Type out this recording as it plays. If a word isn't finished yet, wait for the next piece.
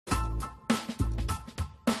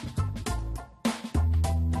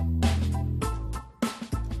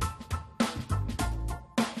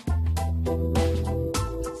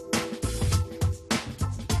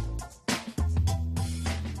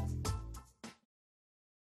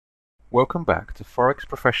Welcome back to Forex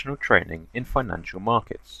Professional Training in Financial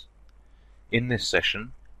Markets. In this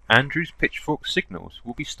session, Andrew's pitchfork signals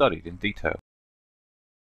will be studied in detail.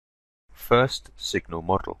 First signal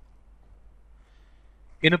model.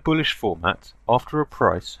 In a bullish format, after a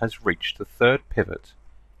price has reached the third pivot,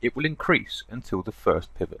 it will increase until the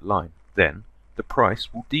first pivot line. Then, the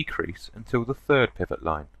price will decrease until the third pivot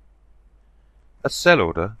line. A sell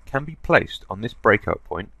order can be placed on this breakout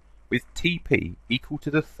point with TP equal to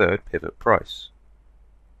the third pivot price.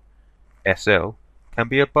 SL can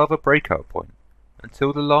be above a breakout point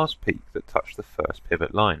until the last peak that touched the first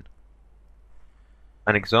pivot line.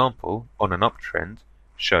 An example on an uptrend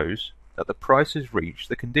shows that the price has reached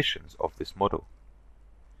the conditions of this model.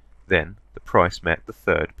 Then the price met the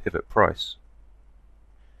third pivot price.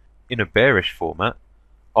 In a bearish format,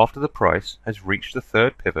 after the price has reached the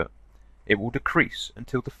third pivot, it will decrease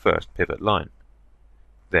until the first pivot line.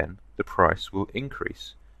 Then the price will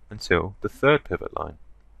increase until the third pivot line.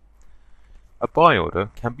 A buy order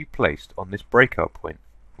can be placed on this breakout point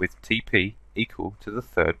with TP equal to the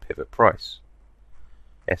third pivot price.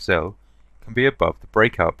 SL can be above the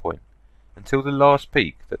breakout point until the last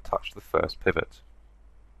peak that touched the first pivot.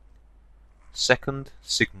 Second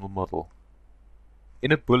signal model.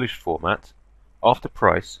 In a bullish format, after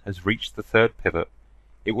price has reached the third pivot,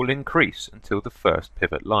 it will increase until the first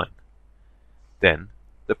pivot line. Then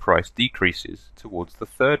the price decreases towards the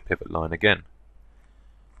third pivot line again.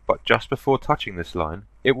 But just before touching this line,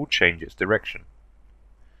 it will change its direction.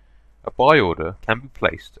 A buy order can be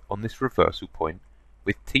placed on this reversal point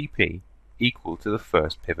with TP equal to the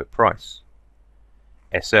first pivot price.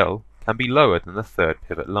 SL can be lower than the third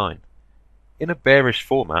pivot line. In a bearish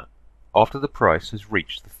format, after the price has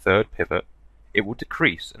reached the third pivot, it will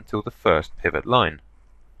decrease until the first pivot line.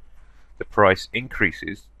 The price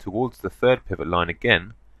increases towards the third pivot line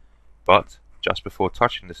again, but just before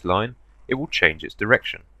touching this line, it will change its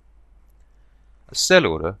direction. A sell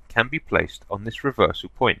order can be placed on this reversal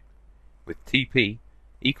point with TP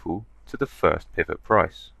equal to the first pivot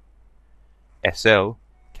price. SL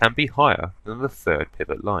can be higher than the third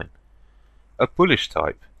pivot line. A bullish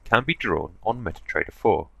type can be drawn on MetaTrader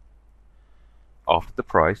 4. After the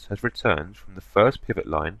price has returned from the first pivot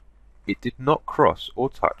line, it did not cross or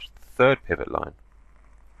touch the third pivot line.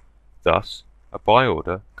 Thus, a buy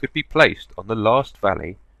order could be placed on the last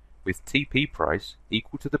valley with TP price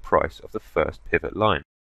equal to the price of the first pivot line.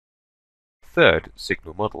 Third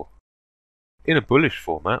signal model. In a bullish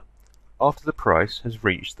format, after the price has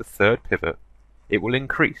reached the third pivot, it will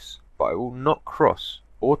increase, but it will not cross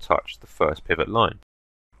or touch the first pivot line.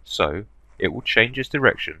 So, it will change its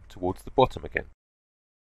direction towards the bottom again.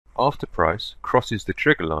 After price crosses the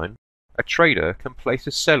trigger line, a trader can place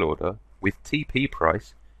a sell order with TP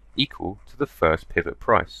price equal to the first pivot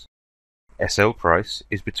price. SL price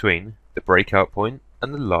is between the breakout point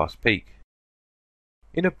and the last peak.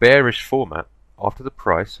 In a bearish format, after the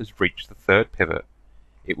price has reached the third pivot,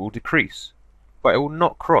 it will decrease, but it will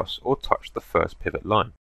not cross or touch the first pivot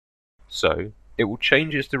line. So, it will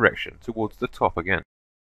change its direction towards the top again.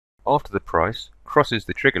 After the price crosses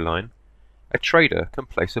the trigger line, a trader can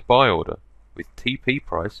place a buy order with TP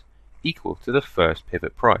price equal to the first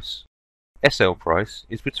pivot price. SL price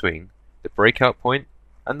is between the breakout point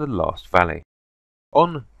and the last valley.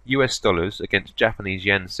 On US dollars against Japanese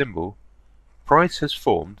yen symbol, price has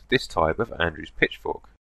formed this type of Andrew's pitchfork.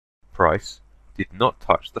 Price did not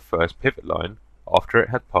touch the first pivot line after it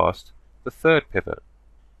had passed the third pivot.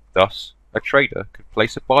 Thus, a trader could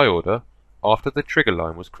place a buy order after the trigger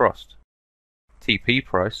line was crossed. TP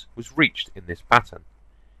price was reached in this pattern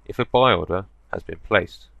if a buy order has been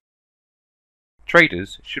placed.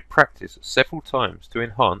 Traders should practice several times to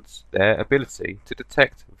enhance their ability to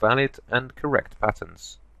detect valid and correct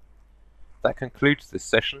patterns. That concludes this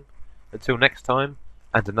session. Until next time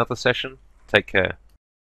and another session, take care.